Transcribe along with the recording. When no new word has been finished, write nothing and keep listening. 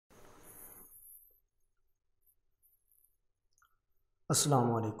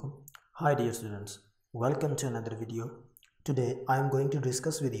Assalamu alaikum. Hi dear students, welcome to another video. Today I am going to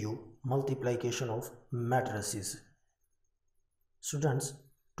discuss with you multiplication of matrices. Students,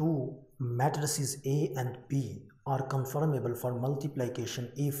 two matrices A and B are conformable for multiplication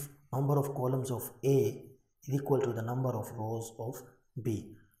if number of columns of A is equal to the number of rows of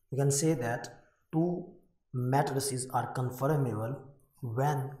B. You can say that two matrices are conformable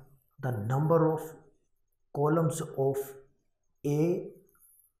when the number of columns of A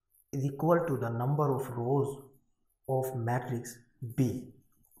is equal to the number of rows of matrix B.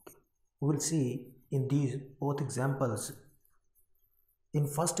 We will see in these both examples. In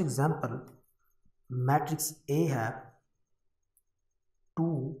first example, matrix A have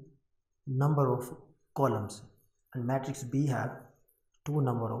two number of columns and matrix B have two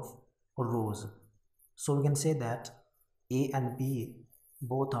number of rows. So we can say that A and B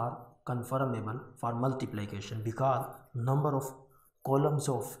both are conformable for multiplication because number of columns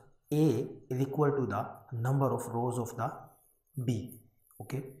of A is equal to the number of rows of the B.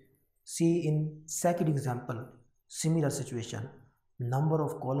 Okay, see in second example, similar situation, number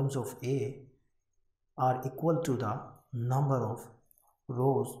of columns of A are equal to the number of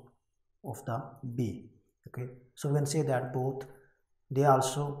rows of the B. Okay, so we can say that both they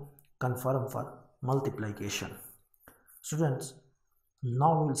also conform for multiplication. Students,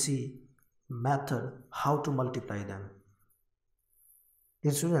 now we will see method how to multiply them.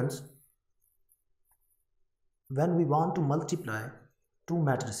 Dear students, when we want to multiply two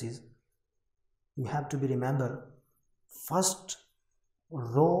matrices, you have to be remember first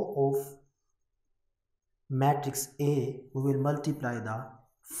row of matrix A, we will multiply the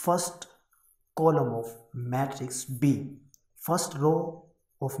first column of matrix B. First row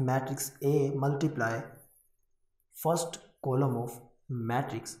of matrix A multiply first column of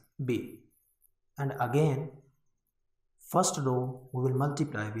matrix B, and again first row we will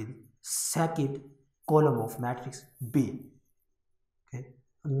multiply with second column of matrix B. Okay,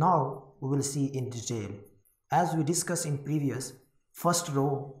 now we will see in detail. As we discussed in previous, first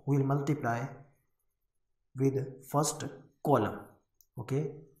row we will multiply with first column.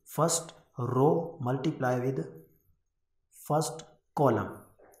 Okay, first row multiply with first column.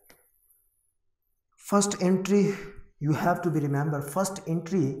 First entry, you have to be remember, first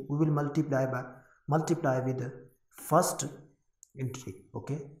entry we will multiply with first entry.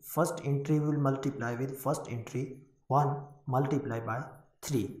 Okay, first entry we will multiply with first entry 1 multiply by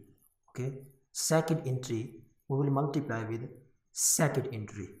 3. Okay, second entry we will multiply with second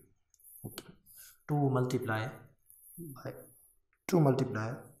entry. Okay, 2 multiply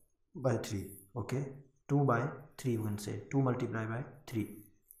by 3. Okay, 2 by 3 we can say 2 multiply by 3.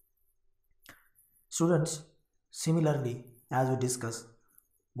 Students, similarly as we discussed,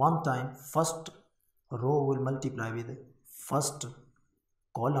 one time first row will multiply with first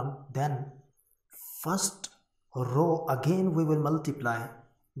column, then first row again we will multiply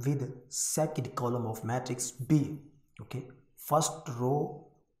with second column of matrix B. Okay, first row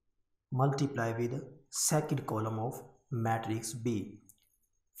multiply with second column of matrix B.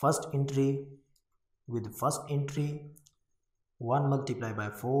 First entry with first entry 1 multiply by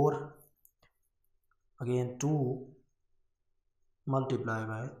 4, again 2 multiply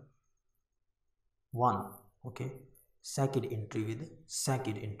by 1. Okay, second entry with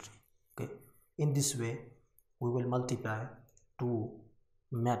second entry. Okay, in this way we will multiply two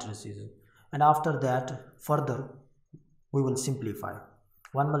matrices, and after that further we will simplify.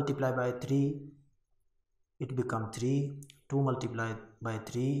 1 multiply by 3 it becomes 3, 2 multiply by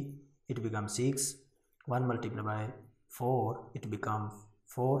 3 it becomes 6, 1 multiply by 4 it becomes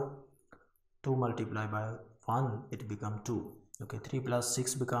 4, 2 multiply by 1 it becomes 2. Okay, 3 plus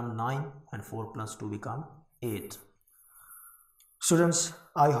 6 become 9 and 4 plus 2 become 8. Students,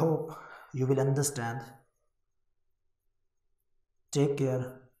 I hope you will understand. Take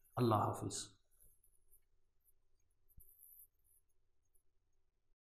care. Allah Hafiz.